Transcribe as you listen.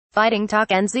Fighting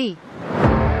Talk NZ.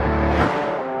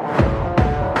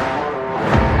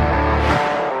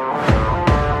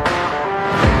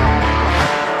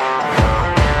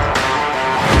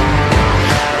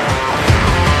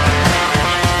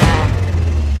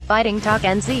 Fighting Talk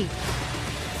NZ.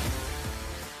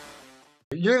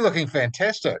 You're looking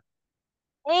fantastic.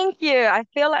 Thank you. I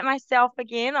feel like myself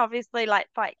again. Obviously, like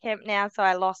fight camp now, so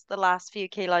I lost the last few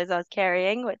kilos I was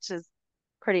carrying, which is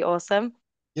pretty awesome.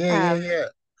 Yeah, yeah, Um, yeah.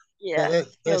 But yeah,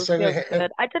 that's so feels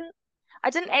good. I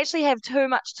didn't actually have too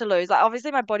much to lose. Like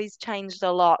obviously my body's changed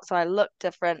a lot, so I look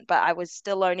different, but I was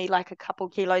still only like a couple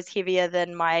kilos heavier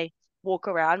than my walk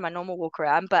around, my normal walk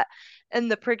around. But in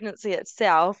the pregnancy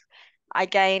itself, I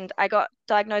got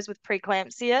diagnosed with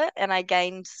preeclampsia and I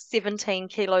gained 17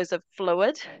 kilos of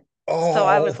fluid. So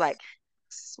I oh, was like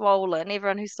swollen.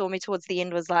 Everyone who saw me towards the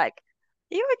end was like,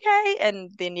 "Are you okay?"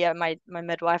 And then yeah, my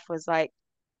midwife was like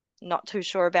not too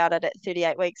sure about it at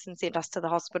 38 weeks and sent us to the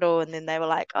hospital. And then they were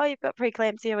like, "Oh, you've got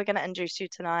preeclampsia. We're going to induce you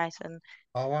tonight." And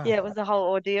oh yeah, wow. it was a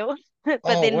whole ordeal. But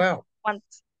Oh then wow.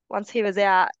 once he was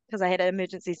out, because I had an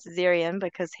emergency cesarean,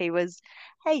 because he was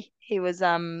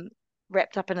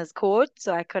wrapped up in his cord,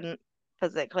 so I couldn't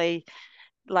physically,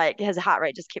 like, his heart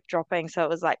rate just kept dropping, so it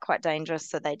was like quite dangerous.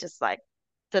 So they just like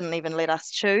didn't even let us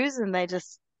choose, and they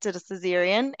just did a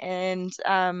cesarean. And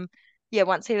yeah,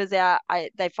 once he was out, I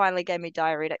they finally gave me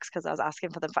diuretics because I was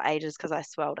asking for them for ages because I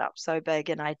swelled up so big,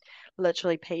 and I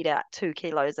literally peed out 2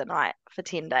 kilos a night for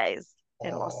 10 days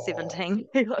and lost Oh, 17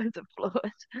 kilos of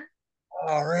fluid.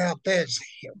 oh, wow.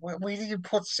 Where do you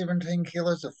put 17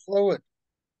 kilos of fluid?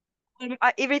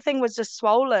 Everything was just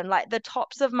swollen. Like the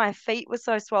tops of my feet were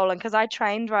so swollen because I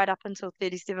trained right up until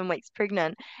 37 weeks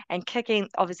pregnant and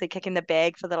obviously kicking the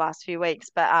bag for the last few weeks,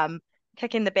 but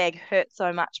kicking the bag hurt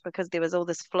so much because there was all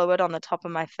this fluid on the top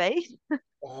of my feet.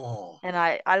 Oh, And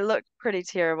I looked pretty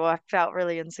terrible. I felt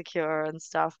really insecure and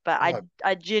stuff, but oh,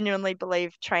 I genuinely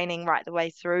believe training right the way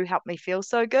through helped me feel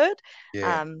so good.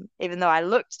 yeah. Even though I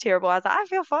looked terrible, I was like, I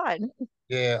feel fine.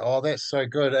 Yeah. Oh, that's so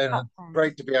good. And Felt it's fine.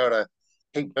 great to be able to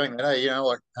keep doing that.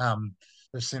 Like,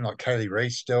 we've seen like Kelly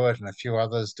Broerse do it and a few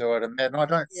others do it. And man, I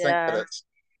don't think that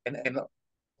Yeah. and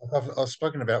I've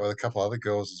spoken about it with a couple other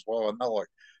girls as well. And they're like,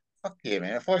 fuck yeah,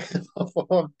 man.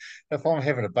 If I'm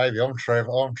having a baby, I'm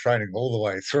training all the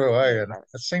way through, Yeah. And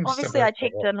it seems to Obviously, work I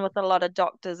quite checked well. in with a lot of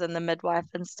doctors and the midwife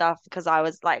and stuff because I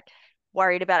was like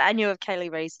worried about it. I knew of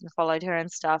Kaylee Reese and followed her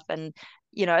and stuff, and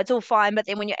it's all fine. But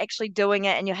then when you're actually doing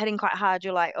it and you're hitting quite hard,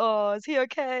 you're like, "Oh, is he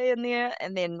okay in there?"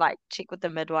 And then like check with the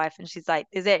midwife, and she's like,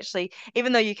 "There's actually,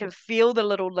 even though you can feel the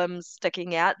little limbs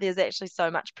sticking out, there's actually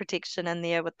so much protection in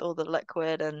there with all the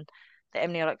liquid and the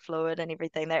amniotic fluid and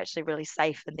everything. They're actually really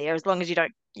safe in there as long as you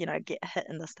don't, get hit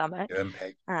in the stomach." The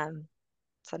impact. Um,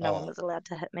 so no one Oh, was allowed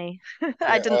to hit me. I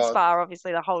yeah. didn't Oh, spar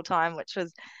obviously the whole time, which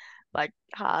was like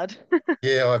hard.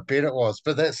 yeah. I bet it was.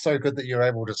 But that's so good that you're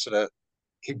able to sort of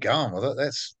keep going with it.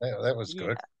 That was Yeah,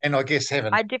 good. And I guess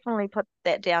having, I definitely put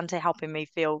that down to helping me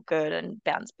feel good and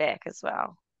bounce back as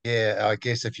well. yeah, I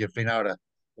guess if you've been able to,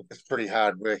 look, it's pretty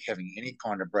hard work having any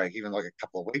kind of break, even like a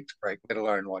couple of weeks break, let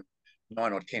alone like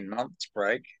 9 or 10 months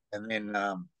break. And then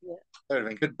Yeah, that would have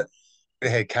been good. But we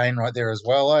had Kane right there as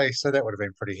well, eh? So that would have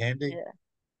been pretty handy. yeah,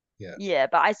 Yeah, yeah.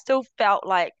 But I still felt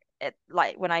like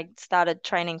like when I started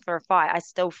training for a fight, I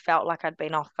still felt like I'd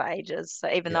been off for ages. So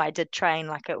even though yeah, I did train,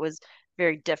 like it was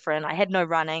very different. I had no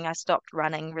running. I stopped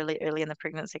running really early in the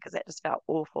pregnancy because that just felt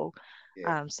awful.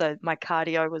 yeah, So my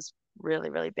cardio was really,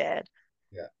 really bad.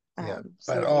 yeah, yeah.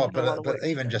 So But yeah, we oh, had a lot of but work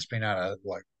even to do. just being able to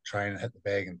like train and hit the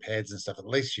bag and pads and stuff, at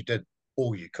least you did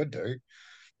all you could do,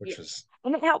 Yeah. which was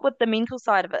And it helped with the mental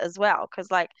side of it as well,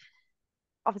 because like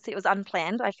obviously it was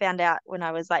unplanned. I found out when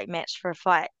I was like matched for a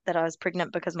fight that I was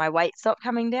pregnant because my weight stopped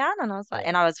coming down, and I was like, yeah.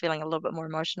 and I was feeling a little bit more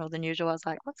emotional than usual. I was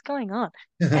like, what's going on?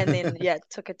 And then yeah,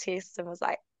 took a test and was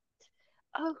like,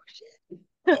 oh shit.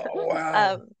 Oh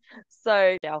wow. Um,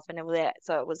 so self and all that.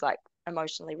 So it was like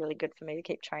emotionally really good for me to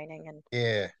keep training and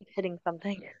Yeah. hitting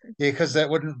something. Yeah, because that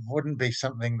wouldn't be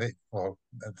something that, well,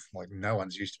 it's like no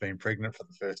one's used to being pregnant for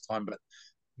the first time, but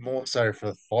more so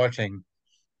for fighting,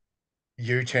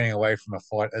 you turning away from a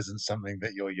fight isn't something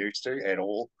that you're used to at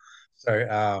all. So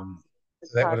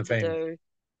It's that would hard have to been, do.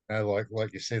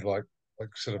 like you said, like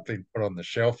sort of been put on the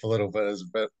shelf a little bit as a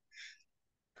bit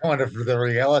kind of the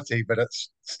reality, but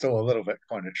it's still a little bit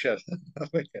kind of shit. I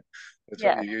think it's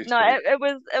what Yeah. you're used No, to.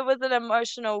 it was an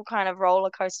emotional kind of roller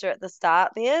coaster at the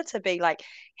start there to be like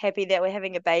happy that we're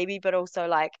having a baby, but also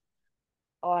like,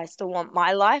 oh, I still want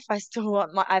my life. I still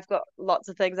want I've got lots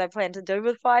of things I plan to do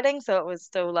with fighting. So it was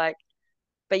still like,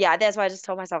 but yeah, that's why I just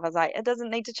told myself, I was like, it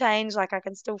doesn't need to change. Like I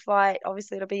can still fight.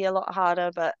 Obviously it'll be a lot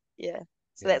harder, but yeah,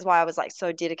 So yeah, that's why I was like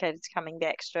so dedicated to coming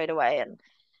back straight away and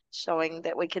showing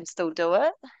that we can still do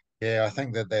it. yeah. I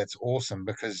think that that's awesome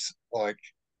because like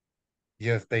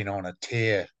you've been on a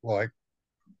tear, like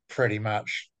pretty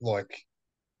much like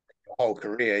your whole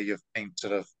career. You've been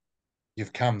sort of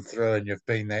you've come through and you've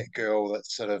been that girl that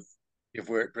sort of you've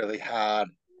worked really hard.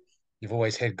 You've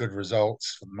always had good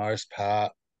results for the most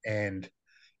part, and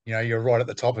you're right at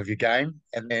the top of your game.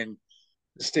 And then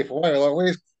step away, like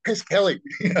where's Kelly?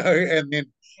 And then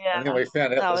Yeah, we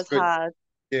found out that this was good hard.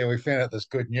 yeah, we found out this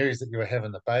good news that you were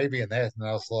having the baby and that, and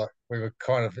I was like, we were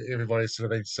kind of everybody's sort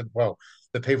of been sitting. Well,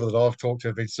 the people that I've talked to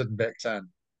have been sitting back saying,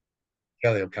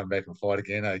 Kelly will come back and fight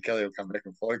again. Oh, Kelly will come back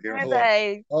and fight again. I Were was like,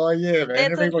 they? oh yeah, man.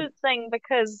 That's Everybody, interesting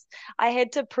because I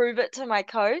had to prove it to my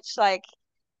coach. Like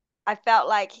I felt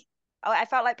like I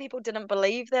felt like people didn't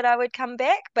believe that I would come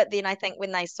back, but then I think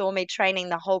when they saw me training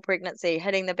the whole pregnancy,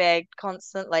 hitting the bag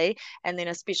constantly, and then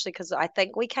especially because I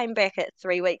think we came back at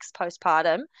 3 weeks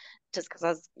postpartum, just because I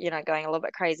was, going a little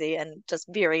bit crazy and just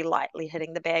very lightly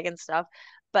hitting the bag and stuff.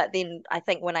 But then I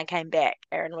think when I came back,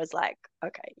 Aaron was like,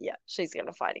 "Okay, yeah, she's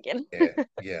gonna fight again." yeah,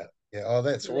 yeah, yeah. Oh,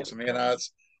 that's So that was awesome. cool.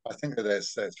 I think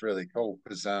that's really cool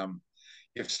because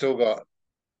you've still got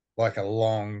like a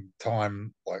long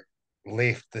time like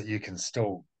left that you can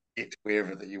still get to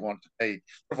wherever that you want to be,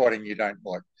 providing you don't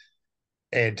like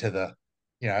add to the,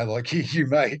 like you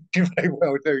may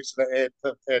well do sort of add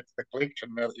to the collection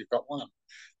now that you've got one,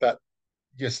 but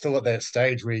you're still at that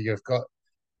stage where you've got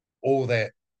all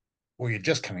that. Well, you're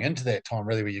just coming into that time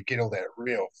really where you get all that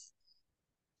real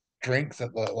strength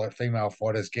that like female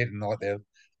fighters get in like their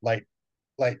late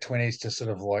late 20s to sort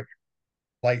of like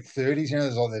late 30s.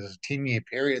 There's a 10-year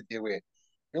period there where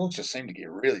girls just seem to get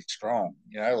really strong.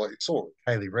 Like you saw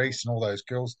Kaylee Reese and all those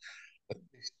girls, but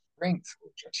their strength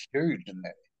was just huge in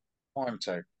that time.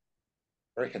 So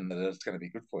I reckon that it's going to be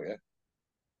good for you.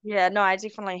 Yeah, no, I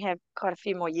definitely have quite a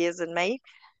few more years in me.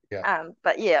 Yeah,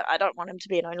 But yeah, I don't want him to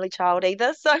be an only child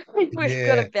either. So we've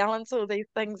got to yeah, balance all these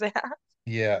things out.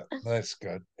 yeah. That's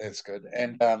good. That's good.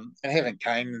 And having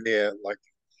Kane there, like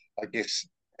I guess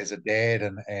as a dad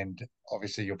and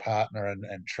obviously your partner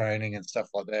and training and stuff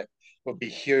like that would be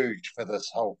huge for this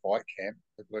whole fight camp.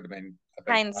 It would have been a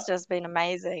big Kane's part. just been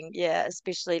amazing. Yeah,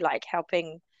 especially like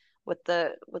helping with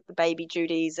the baby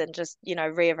duties and just,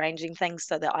 rearranging things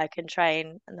so that I can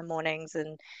train in the mornings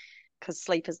and because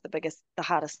sleep is the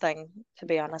hardest thing, to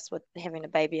be honest, with having a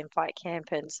baby in fight camp.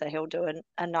 And so he'll do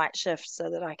a night shift so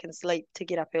that I can sleep to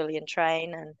get up early and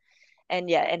train and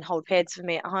yeah, and hold pads for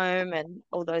me at home and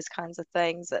all those kinds of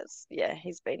things. Yeah,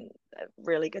 he's been a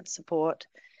really good support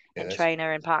Yeah, and that's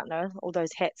trainer and partner, all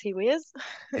those hats he wears.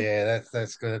 yeah,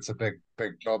 that's good. It's a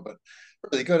big job, but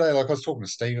really good. Like I was talking to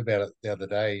Steve about it the other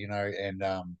day, and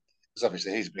because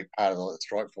obviously he's a big part of the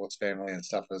Strike Force family and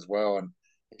stuff as well, and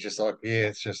he's just like, yeah,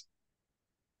 it's just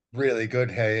really good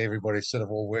how everybody's sort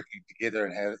of all working together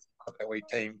and how they've got that wee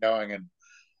team going. And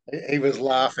he was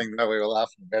Yeah. laughing though we were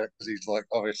laughing about it because he's like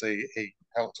obviously he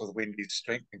helps with Wendy's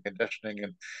strength and conditioning,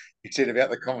 and he said about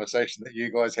the conversation that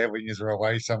you guys had when you were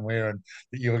away somewhere, and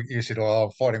that you said, "Oh,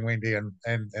 I'm fighting Wendy," and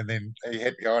then he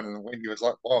had to go on, and Wendy was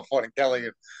like, "Well, I'm fighting Kelly,"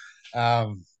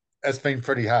 and it's been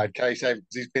pretty hard, Casey, because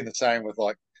he's been the same with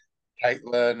like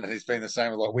Caitlin, and he's been the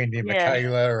same with like Wendy and Yeah.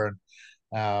 Michaela, and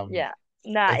Yeah.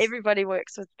 Nah, it's everybody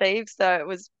works with Steve, so it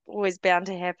was always bound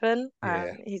to happen.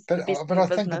 yeah, He's but the best but in the I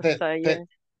think that business, that so that yeah.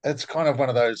 it's kind of one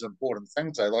of those important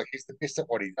things though. Like he's the best at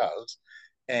what he does,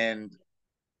 and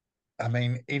I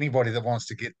mean anybody that wants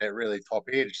to get that really top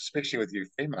edge, especially with you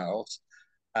females,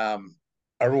 um,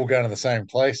 are all going to the same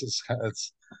place. It's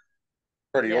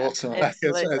pretty Yeah, awesome. It's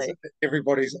absolutely.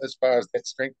 everybody's as far as that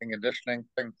strength and conditioning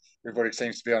thing. Everybody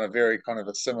seems to be on a very kind of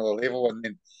a similar level, and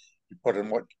then you put in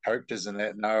what coaches and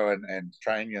that know and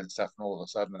train you and stuff, and all of a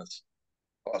sudden it's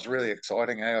really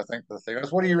exciting. I think for the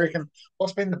females. What do you It is. reckon?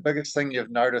 What's been the biggest thing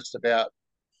you've noticed about?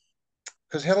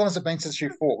 Because how long has it been since you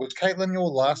fought? Was Caitlin your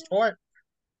last fight?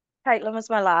 Caitlin was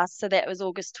my last, so that was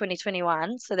August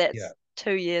 2021. So Yeah, that's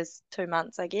 2 years, 2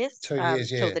 months, I guess, 2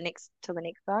 years. till Yeah, the next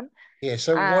one. yeah.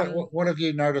 So Um, what have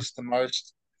you noticed the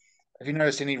most? Have you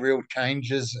noticed any real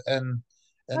changes I in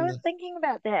was the? thinking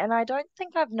about that, and I don't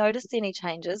think I've noticed any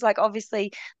changes. Like,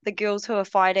 obviously, the girls who are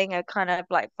fighting are kind of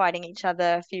like fighting each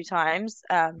other a few times.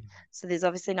 So there's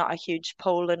obviously not a huge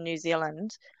pool in New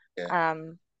Zealand. Yeah,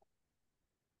 Um,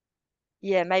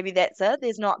 yeah, maybe that's it.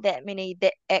 There's not that many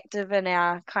that active in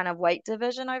our kind of weight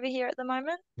division over here at the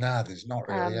moment. no, there's not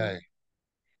really. Um,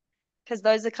 because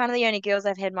those are kind of the only girls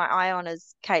I've had my eye on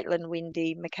is Caitlin,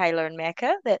 Wendy, Michaela, and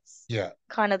Macca. That's Yeah,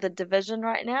 kind of the division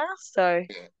right now. So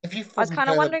yeah. Have you I fought was kind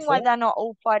of Michaela wondering why before? they're not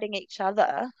all fighting each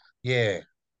other. Yeah.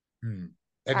 Hmm.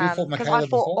 Have you fought Because I Michaela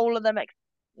fought before? all of them.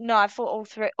 No, I fought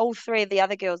all three of the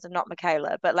other girls and not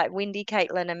Michaela, but like Wendy,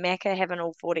 Caitlin, and Macca haven't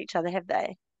all fought each other, have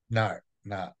they? No,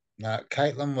 no, no.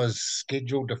 Caitlin was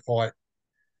scheduled to fight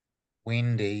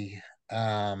Wendy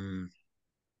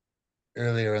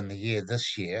earlier in the year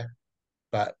this year,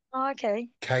 but Oh, okay.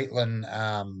 Caitlin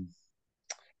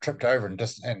tripped over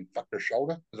and fucked her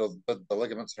shoulder, the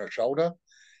ligaments in her shoulder,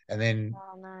 and then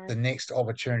Oh no. the next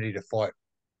opportunity to fight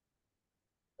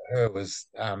her was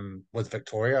with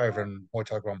Victoria over in Muay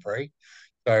Thai Grand Prix.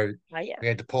 So Oh yeah. we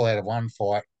had to pull out of one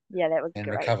fight Yeah, that was a and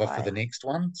great recover for fight. the next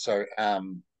one. So I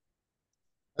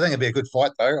think it'd be a good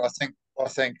fight though. I think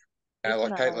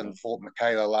like Caitlin Definitely. fought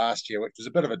Michaela last year, which was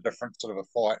a bit of a different sort of a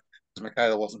fight because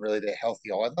Michaela wasn't really that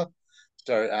healthy either.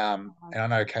 So and I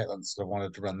know Caitlin sort of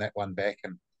wanted to run that one back,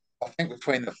 and I think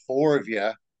between the four of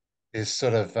you is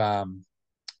sort of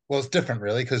well, it's different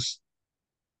really because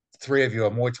three of you are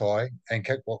Muay Thai and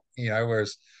kickbox,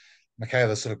 whereas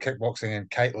Michaela's sort of kickboxing and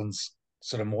Caitlin's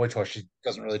sort of Muay Thai. She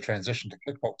doesn't really transition to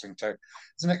kickboxing. So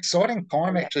it's an exciting Oh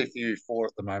time yeah. actually for you four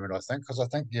at the moment, I think, because I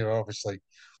think you're obviously,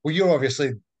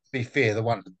 to be fair, the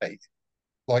one to beat.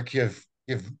 Like you've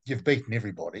beaten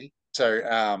everybody. So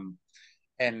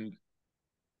and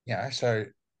so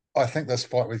I think this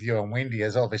fight with you and Wendy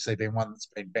has obviously been one that's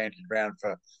been bandied around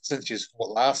for since you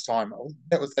fought last time.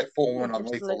 That was that four Yeah, woman on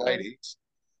Lethal absolutely. Ladies.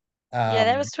 Yeah,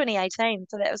 that Um, was 2018,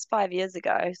 so that was 5 years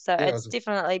ago. So yeah, it it's was.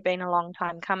 definitely been a long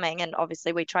time coming, and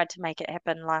obviously we tried to make it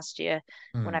happen last year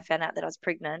when I Hmm, found out that I was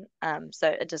pregnant. So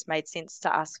it just made sense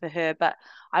to ask for her. But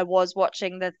I was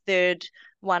watching the third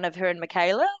one of her and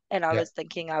Michaela, and I yeah, was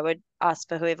thinking I would ask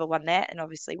for whoever won that, and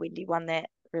obviously Wendy won that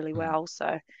really hmm, well,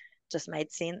 so just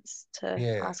made sense to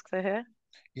yeah. ask for her.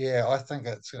 Yeah, I think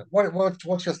it's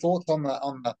what's your thoughts on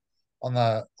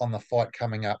the fight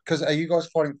coming up? Because are you guys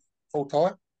fighting full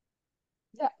time?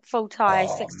 Yeah, full tie, Oh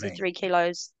man, 63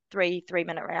 kilos,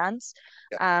 three-minute rounds.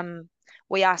 yeah, Um,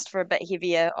 we asked for a bit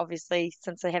heavier, obviously,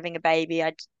 since they're having a baby,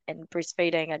 and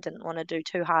breastfeeding. I didn't want to do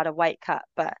too hard a weight cut,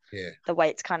 but yeah, the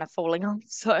weight's kind of falling off,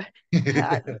 so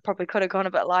I probably could have gone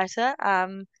a bit lighter.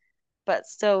 But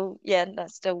still, yeah, no,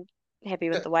 still happy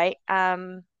with the weight.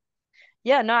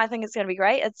 Yeah, no, I think it's going to be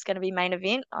great. It's going to be main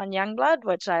event on Youngblood,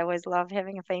 which I always love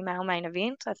having a female main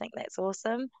event. I think that's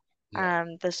awesome. yeah,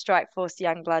 The Strikeforce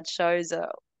Youngblood shows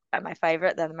are my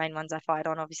favorite. They're the main ones I fight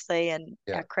on, obviously, and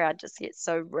yeah, our crowd just gets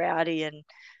so rowdy and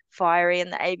fiery in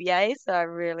the ABA, so I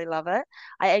really love it.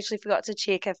 I actually forgot to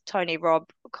check if Tony Robb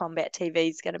Combat TV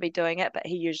is going to be doing it, but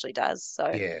he usually does. So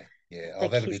I yeah, yeah. Oh, think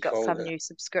that'd he's be got cool. some new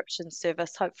subscription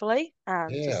service, hopefully.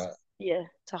 Just Yeah, yeah,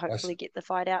 to I, s- hopefully get the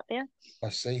fight out there. I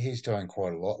see he's doing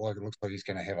quite a lot. Like it looks like he's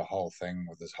going to have a whole thing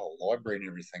with his whole library and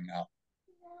everything up.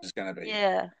 It's going to be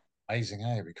Yeah. amazing.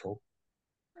 Hey, it'd be cool.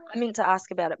 I meant to ask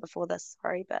about it before this,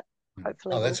 sorry, but Hmm.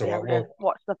 hopefully Oh, we'll that's all be right. able to Well,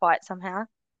 watch the fight somehow.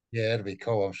 yeah, it'll be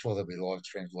cool. I'm sure there'll be live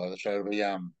streams below the show. It'll be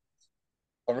I'm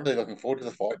really looking forward to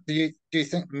the fight. Do you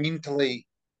think mentally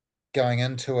going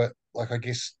into it, like I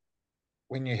guess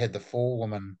when you had the four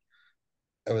woman,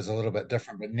 it was a little bit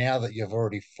different. But now that you've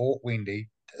already fought Wendy,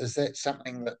 is that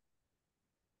something that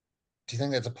do you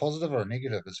think that's a positive or a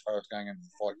negative as far as going into the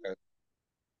fight goes?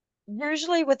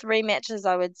 Usually with rematches,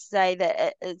 I would say that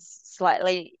it is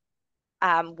slightly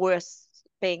worse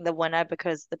being the winner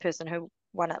because the person who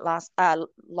won it lost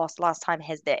last time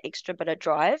has that extra bit of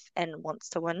drive and wants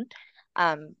to win.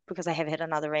 Because I have had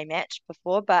another rematch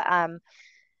before, but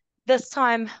this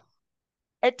time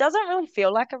it doesn't really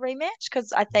feel like a rematch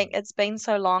because I think Mm, it's been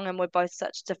so long and we're both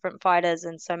such different fighters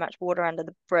and so much water under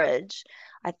the bridge.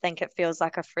 I think it feels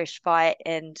like a fresh fight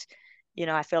and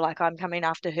I feel like I'm coming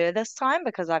after her this time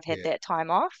because I've had yeah. that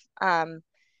time off.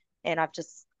 And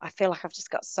I feel like I've just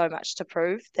got so much to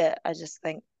prove that I just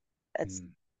think it's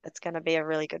Mm, it's going to be a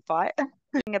really good fight.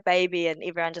 Being a baby and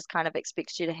everyone just kind of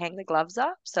expects you to hang the gloves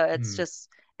up, so mm,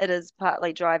 it is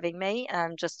partly driving me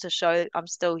just to show I'm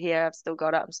still here, I've still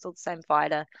got it, I'm still the same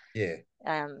fighter. yeah.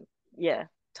 um yeah,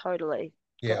 totally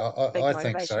Yeah, got I big I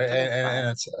think so. motivation And, for this and fight.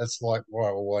 and it's like,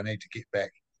 right, well, I need to get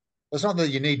back. It's not that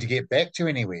you need to get back to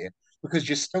anywhere because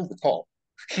you're still the top.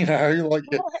 Like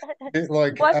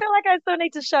like Well, I feel like I still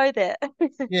need to show that.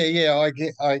 yeah, yeah,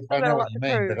 I I've got know a what lot you to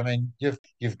mean, but prove. I mean, you've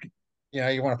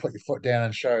you want to put your foot down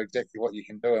and show exactly what you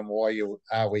can do and why you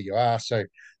are where you are. So,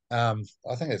 I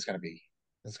think it's going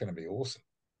to be awesome.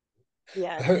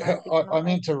 Yeah, no, I definitely.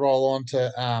 meant to roll on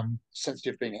to since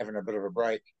you've been having a bit of a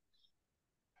break.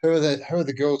 Who are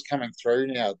the girls coming through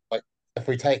now? Like if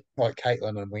we take like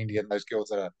Caitlin and Wendy and those girls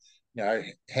that are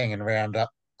hanging around up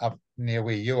near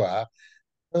where you are,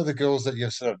 who are the girls that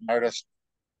you've sort of noticed?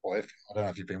 Or if I don't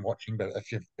know if you've been watching, but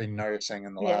if you've been noticing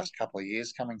in the Yeah. last couple of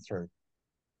years coming through.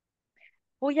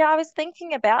 Well, yeah, I was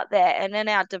thinking about that, and in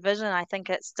our division, I think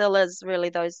it still is really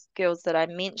those girls that I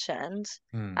mentioned.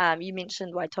 Hmm. You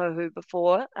mentioned Waitohu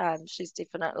before. She's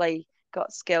definitely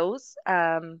got skills.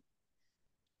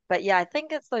 But yeah, I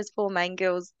think it's those four main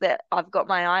girls that I've got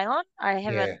my eye on. I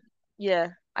haven't, Yeah, yeah,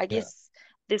 I yeah, guess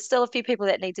there's still a few people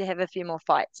that need to have a few more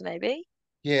fights, maybe.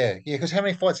 yeah. Because how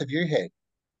many fights have you had?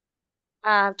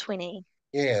 20.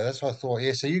 Yeah, that's what I thought.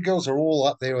 Yeah, so you girls are all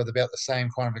up there with about the same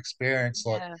kind of experience,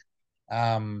 like Yeah.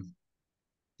 um,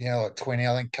 like 20.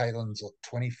 I think Caitlin's like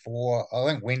 24. I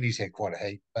think Wendy's had quite a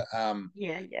heap,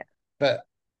 Yeah, yeah. but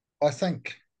I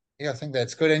think I think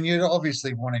that's good. And you're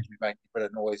obviously wanting to be making a bit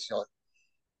of noise,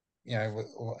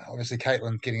 obviously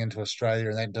Caitlin getting into Australia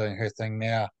and then doing her thing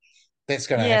now. That's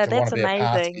going to have Yeah, to want that's to be a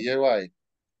path for amazing. you, eh?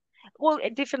 Well,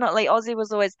 definitely, Aussie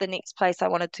was always the next place I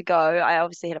wanted to go. I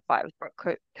obviously had a fight with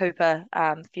Brooke Cooper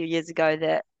a few years ago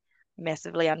that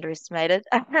massively underestimated.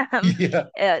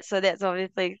 Yeah, So that's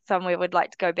obviously somewhere we'd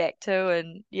like to go back to.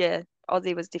 And yeah,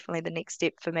 Aussie was definitely the next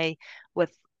step for me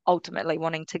with ultimately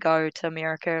wanting to go to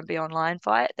America and be online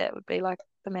fight. That would be like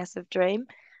the massive dream.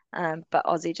 But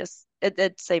Aussie just,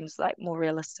 it seems like more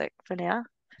realistic for now,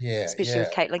 yeah, especially yeah.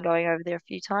 with Caitlin going over there a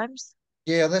few times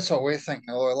Yeah, that's what we're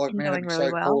thinking. Like, and man, it'd doing be really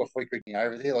so cool well. if we could get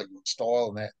over there, like your style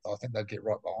and that. I think they'd get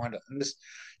right behind it. And there's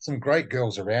some great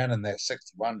girls around in that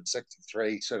 61 to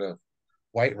 63 sort of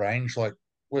weight range. Like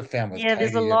we've found with Yeah,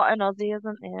 there's a Katie, lot in Aussie,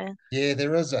 isn't there? yeah,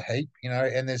 there is a heap,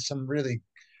 and there's some really,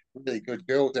 really good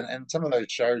girls. And some of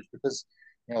those shows, because,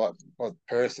 like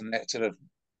Perth and that sort of,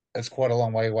 it's quite a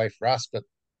long way away for us, but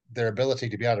their ability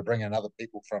to be able to bring in other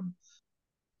people from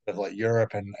of like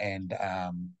Europe and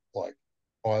like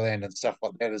Thailand and stuff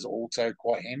like that is also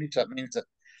quite handy. So it means that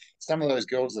some of those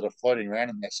girls that are floating around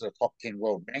in that sort of top 10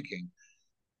 world ranking,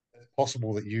 it's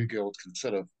possible that you girls can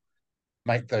sort of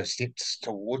make those steps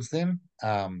towards them.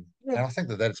 And I think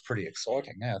that that's pretty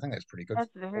exciting. Yeah, I think that's pretty good for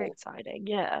That's the very sport. exciting.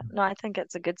 Yeah. No, I think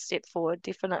it's a good step forward,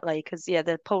 definitely. Because, yeah,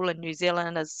 the pool in New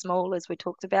Zealand is small, as we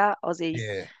talked about. Aussie's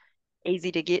Yeah,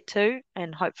 easy to get to,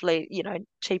 and hopefully,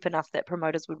 cheap enough that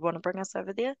promoters would want to bring us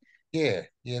over there. yeah,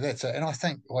 that's it. And I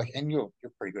think like, and you're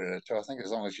pretty good at it too. I think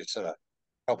as long as you're sort of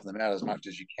helping them out as much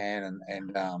as you can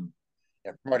and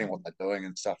yeah, promoting what they're doing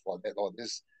and stuff like that. Like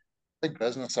there's big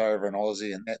business over in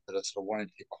Aussie and that are sort of wanting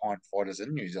to get behind fighters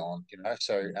in New Zealand.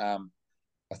 So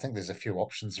I think there's a few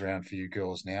options around for you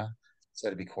girls now. So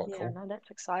that'd be quite Yeah, cool. no, that's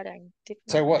exciting.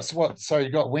 So Definitely. what so you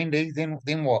got Wendy, then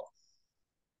what?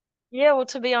 Yeah, well,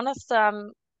 to be honest,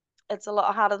 it's a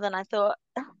lot harder than I thought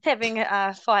having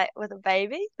a fight with a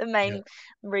baby. The Yeah, main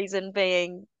reason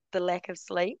being the lack of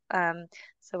sleep.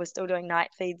 So we're still doing night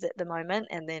feeds at the moment,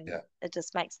 and then yeah, it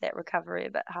just makes that recovery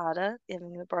a bit harder,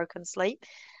 having the broken sleep.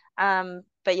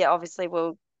 But yeah, obviously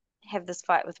we'll have this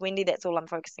fight with Wendy. That's all I'm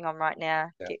focusing on right now.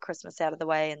 yeah, Get Christmas out of the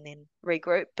way and then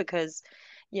regroup because,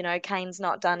 Kane's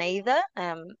not done either.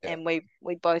 yeah. And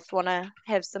we both want to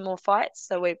have some more fights,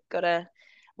 so we've got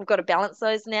to balance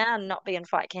those now and not be in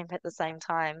fight camp at the same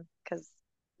time because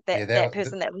that Yeah, that that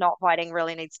person that's not fighting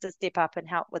really needs to step up and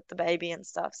help with the baby and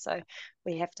stuff. So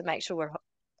we have to make sure we're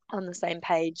on the same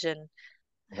page and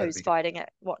that'd who's be fighting at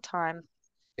what time.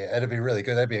 yeah, it'd be really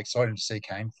good. That'd be exciting to see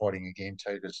Kane fighting again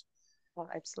too, because Oh,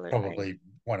 absolutely. probably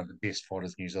one of the best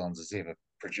fighters New Zealand's has ever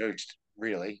produced,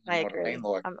 really. You I know what I mean?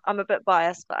 agree. Like, I'm a bit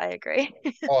biased, but I agree.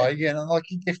 oh yeah, and like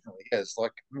he definitely is.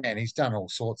 Like, man, he's done all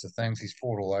sorts of things. He's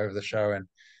fought all over the show, and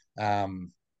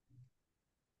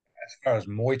as far as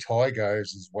Muay Thai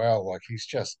goes as well, like he's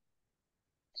just.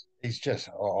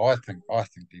 Oh, I think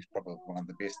he's probably one of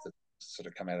the best that sort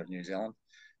of come out of New Zealand,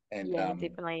 and Yeah, he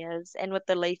definitely is. And with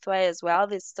the Lethway as well,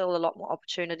 there's still a lot more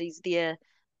opportunities there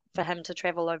for him to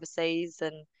travel overseas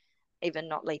and even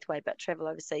not Lethway, but travel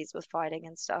overseas with fighting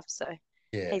and stuff. So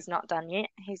yeah, he's not done yet.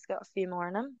 He's got a few more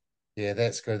in him. yeah,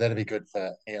 that's good. That'd be good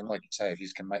for, and like you say, if you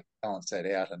can make balance that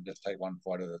out and just take one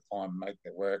fight at a time, make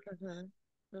that work, Hmm.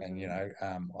 and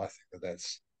Hmm. I think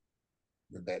that's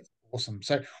awesome.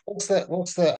 So what's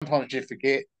the sometimes you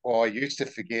forget, or I used to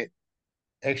forget.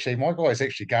 Actually, my guy's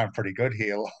actually going pretty good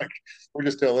here. Like we'll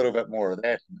just do a little bit more of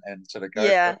that and sort of go for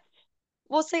Yeah. it.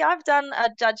 Well, see, I've done a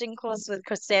judging course with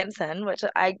Chris Sampson, which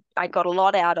I got a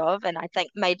lot out of and I think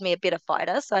made me a better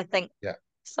fighter. So I think Yeah.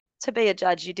 to be a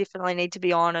judge, you definitely need to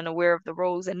be on and aware of the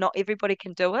rules, and not everybody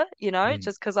can do it, Mm.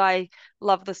 just because I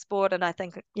love the sport and I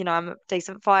think, I'm a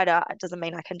decent fighter, it doesn't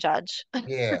mean I can judge.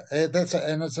 Yeah, and it's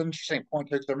an interesting point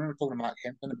too. 'Cause I remember talking to Mark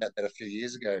Hampton about that a few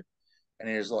years ago, and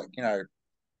he was like,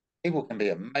 people can be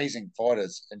amazing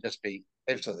fighters and just be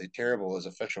absolutely terrible as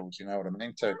officials. You know what I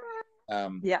mean? So,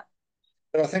 um, Yeah.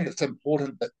 but I think it's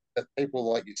important that people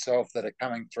like yourself that are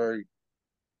coming through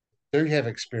do have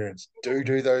experience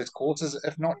do those courses,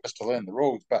 if not just to learn the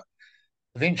rules, but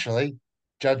eventually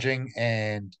judging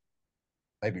and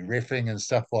maybe refereeing and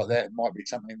stuff like that might be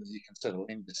something that you can sort of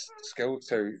lend this skill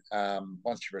to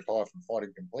once you retire from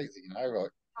fighting completely,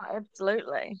 like, Oh,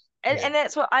 absolutely. And yeah. and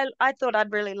that's what I thought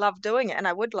I'd really love doing it, and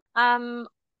I would.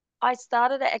 I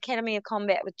started at Academy of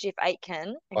Combat with Jeff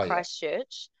Aitken in Oh, yeah.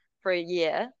 Christchurch for a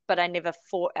year, but I never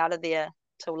fought out of there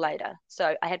till later.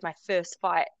 So I had my first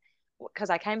fight because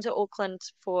I came to Auckland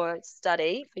for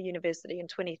study for university in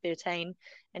 2013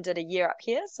 and did a year up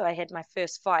here. So I had my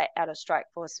first fight out of Strike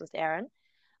Force with Aaron.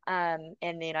 And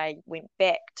then I went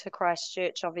back to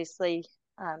Christchurch, obviously,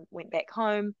 went back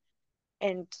home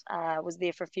and was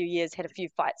there for a few years, had a few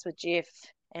fights with Jeff,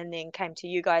 and then came to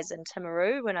you guys in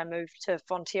Timaru when I moved to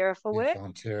Fonterra for Yeah, work.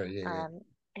 volunteer, yeah, Um,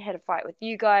 had a fight with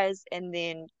you guys, and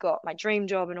then got my dream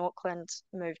job in Auckland,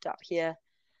 moved up here,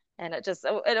 and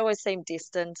it always seemed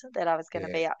destined that I was going to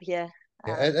yeah, be up here.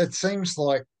 yeah. It seems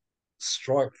like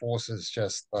Strike Force is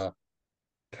just the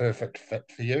perfect fit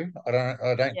for you. I don't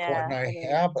quite Yeah, know it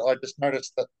is. how, but I just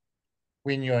noticed that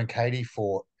when you and Katie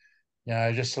fought,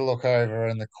 just to look over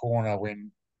in the corner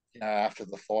when, after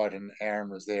the fight and Aaron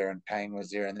was there and Kane was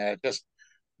there and that, it just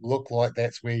looked like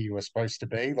that's where you were supposed to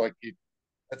be. Like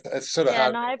it's sort of Yeah,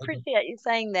 hard. no, I appreciate you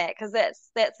saying that because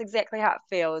that's exactly how it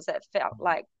feels.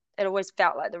 It always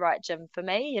felt like the right gym for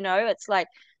me. It's like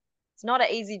it's not an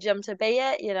easy gym to be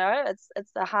at, it's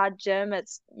a hard gym.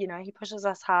 He pushes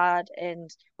us hard and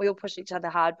we all push each other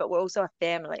hard, but we're also a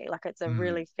family. Like it's a Mm,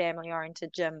 really family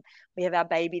oriented gym. We have our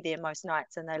baby there most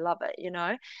nights and they love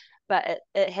it. But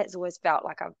it has always felt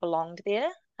like I've belonged there.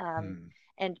 Um, mm.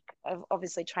 and I've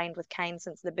obviously trained with Kane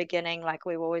since the beginning. Like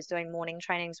we were always doing morning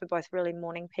trainings. We're both really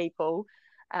morning people.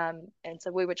 And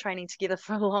so we were training together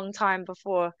for a long time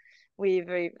before we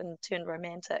ever even turned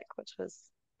romantic, which was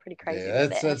pretty crazy Yeah, that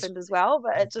that happened as well.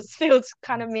 But it just feels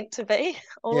kind of meant to be,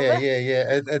 all of yeah, it. yeah,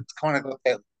 yeah. It's kind of got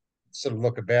that sort of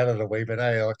look about it a wee bit,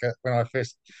 eh? Like when I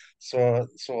first saw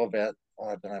about,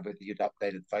 I don't know whether you'd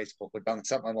updated Facebook or done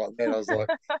something like that. I was like,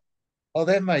 oh,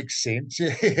 that makes sense.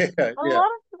 Yeah, A yeah, lot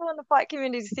of people in the fight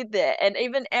community said that, and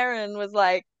even Aaron was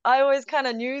like, I always kind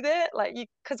of knew that, like you,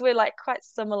 because we're like quite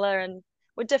similar and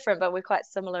we're different, but we're quite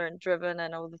similar and driven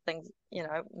and all the things,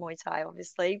 Muay Thai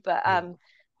obviously. But yeah.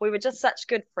 we were just such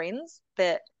good friends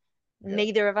that Yeah.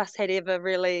 neither of us had ever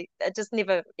really, it just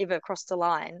never ever crossed the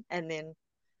line, and then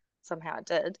somehow it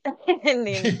did, and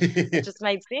then it just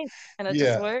made sense, and it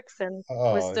just Yeah. works, and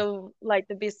we're Oh, still like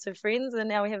the best of friends, and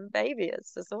now we have a baby.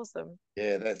 It's just awesome.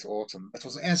 yeah, that's awesome. That's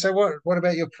awesome. And so what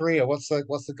about your career? What's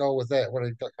the goal with that? What have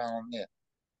you got going on there?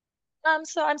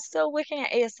 So I'm still working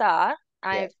at ESR.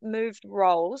 Yeah. I've moved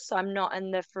roles, so I'm not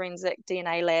in the forensic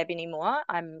DNA lab anymore.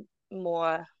 I'm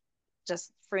more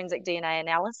just forensic DNA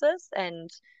analysis and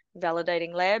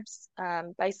validating labs,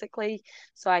 basically,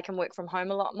 so I can work from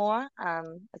home a lot more.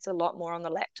 It's a lot more on the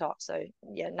laptop, so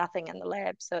yeah, nothing in the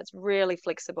lab. So it's really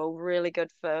flexible, really good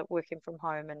for working from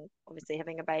home and obviously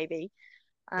having a baby.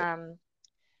 Um,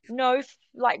 no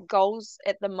like goals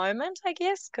at the moment, I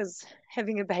guess, because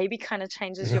having a baby kind of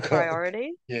changes your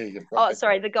priorities. Yeah, you've got Oh, that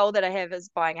sorry, goal. the goal that I have is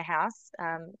buying a house.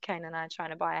 Kane and I are trying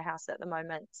to buy a house at the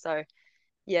moment. So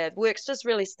yeah, work's just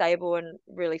really stable and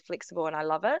really flexible, and I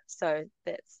love it. So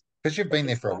that's Because you've the been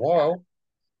there best for a part about it. while.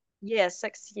 Yeah,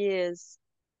 6 years,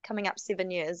 coming up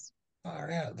 7 years.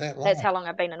 Far out, that That's long. how long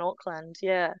I've been in Auckland.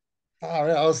 Yeah. Far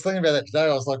out. I was thinking about that today.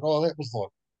 I was like, oh, that was like,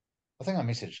 I think I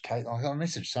messaged Kate. I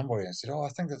messaged somebody and said, oh, I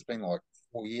think it's been like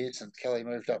 4 years since Kelly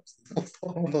moved up to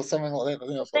Northland or something like that. But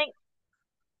then I I was like, think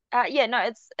yeah, no,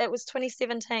 it was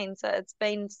 2017, so it's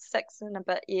been 6 and a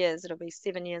bit years. It'll be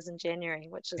 7 years in January,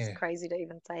 which is yeah. crazy to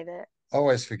even say that. I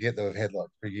always forget that we've had like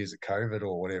 3 years of COVID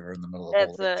or whatever in the middle of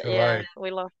all That's that it. too, Yeah, eh?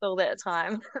 we lost all that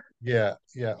time, Yeah,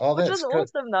 yeah. Oh, which that's was good.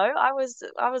 awesome though. I was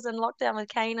in lockdown with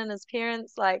Kane and his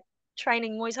parents, like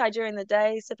training Muay Thai during the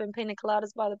day, sipping pina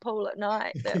coladas by the pool at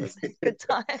night. That was good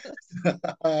times.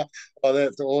 Oh,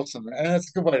 that's awesome, and it's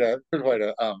a good way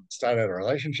to start out a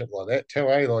relationship like that too,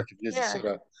 eh? Like if you're just Yeah, sort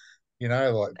of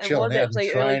like it was chilling out and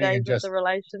actually early training days and of just the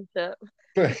relationship.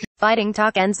 Fighting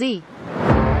Talk NZ.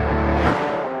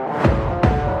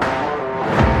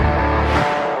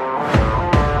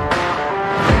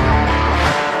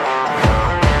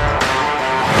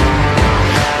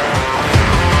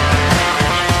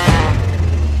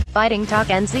 Fighting Talk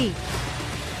NZ.